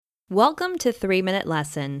Welcome to 3-Minute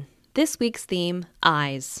Lesson. This week's theme,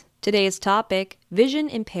 eyes. Today's topic, vision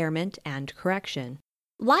impairment and correction.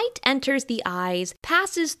 Light enters the eyes,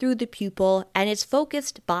 passes through the pupil, and is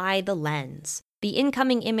focused by the lens. The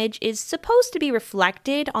incoming image is supposed to be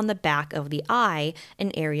reflected on the back of the eye,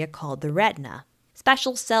 an area called the retina.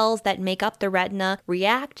 Special cells that make up the retina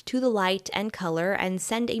react to the light and color and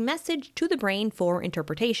send a message to the brain for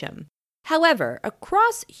interpretation. However,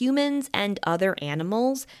 across humans and other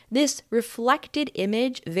animals, this reflected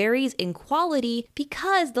image varies in quality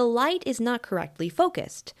because the light is not correctly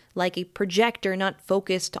focused, like a projector not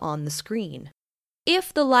focused on the screen.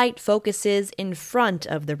 If the light focuses in front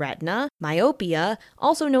of the retina, myopia,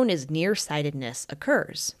 also known as nearsightedness,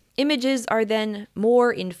 occurs. Images are then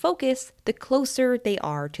more in focus the closer they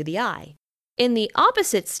are to the eye. In the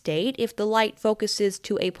opposite state, if the light focuses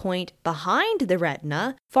to a point behind the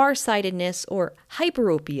retina, farsightedness or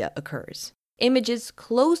hyperopia occurs. Images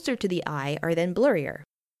closer to the eye are then blurrier.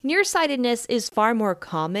 Nearsightedness is far more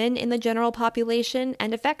common in the general population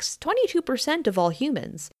and affects 22% of all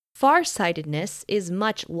humans. Farsightedness is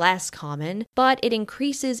much less common, but it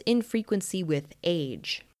increases in frequency with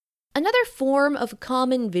age. Another form of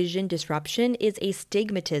common vision disruption is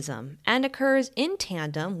astigmatism and occurs in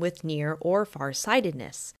tandem with near or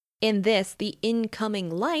farsightedness. In this, the incoming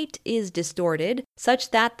light is distorted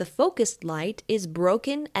such that the focused light is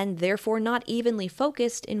broken and therefore not evenly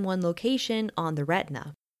focused in one location on the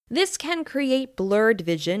retina. This can create blurred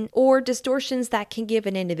vision or distortions that can give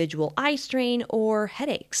an individual eye strain or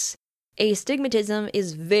headaches. Astigmatism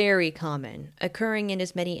is very common, occurring in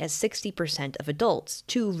as many as 60% of adults,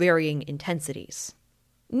 to varying intensities.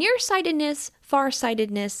 Nearsightedness,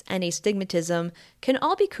 farsightedness, and astigmatism can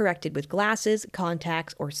all be corrected with glasses,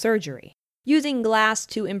 contacts, or surgery. Using glass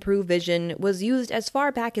to improve vision was used as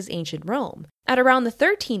far back as ancient Rome. At around the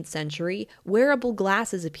 13th century, wearable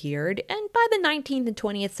glasses appeared, and by the 19th and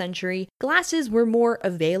 20th century, glasses were more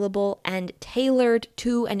available and tailored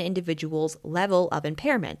to an individual's level of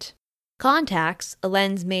impairment. Contacts, a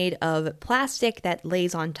lens made of plastic that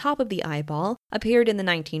lays on top of the eyeball, appeared in the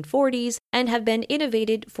 1940s and have been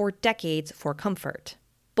innovated for decades for comfort.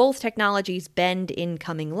 Both technologies bend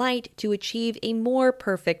incoming light to achieve a more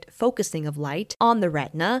perfect focusing of light on the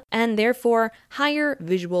retina and therefore higher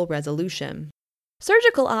visual resolution.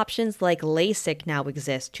 Surgical options like LASIK now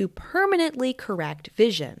exist to permanently correct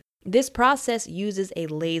vision. This process uses a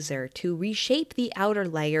laser to reshape the outer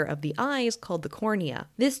layer of the eyes called the cornea.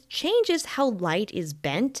 This changes how light is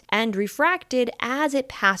bent and refracted as it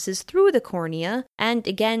passes through the cornea and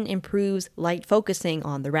again improves light focusing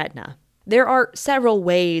on the retina. There are several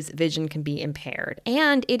ways vision can be impaired,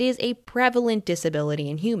 and it is a prevalent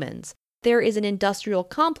disability in humans. There is an industrial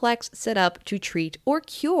complex set up to treat or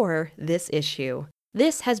cure this issue.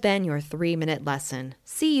 This has been your 3-Minute Lesson.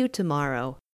 See you tomorrow.